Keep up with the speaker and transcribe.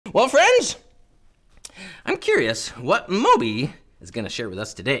Well, friends, I'm curious what Moby is going to share with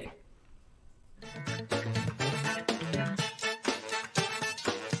us today.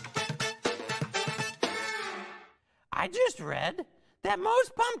 I just read that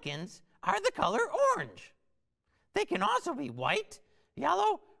most pumpkins are the color orange. They can also be white,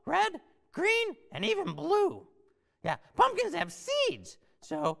 yellow, red, green, and even blue. Yeah, pumpkins have seeds,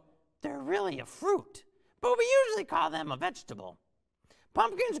 so they're really a fruit, but we usually call them a vegetable.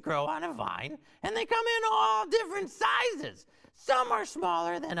 Pumpkins grow on a vine, and they come in all different sizes. Some are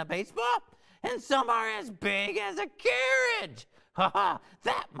smaller than a baseball, and some are as big as a carriage. Ha ha,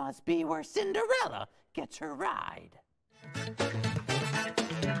 that must be where Cinderella gets her ride.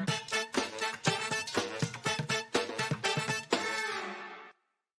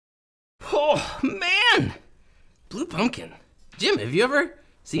 Oh, man! Blue pumpkin. Jim, have you ever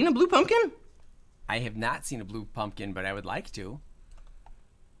seen a blue pumpkin? I have not seen a blue pumpkin, but I would like to.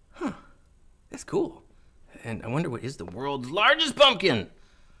 Huh. That's cool. And I wonder what is the world's largest pumpkin?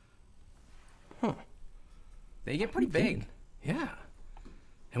 Huh. They get pretty big. Yeah.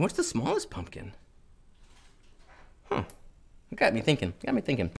 And what's the smallest pumpkin? Huh. It got me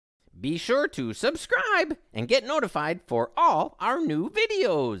thinking. Be sure to subscribe and get notified for all our new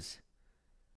videos.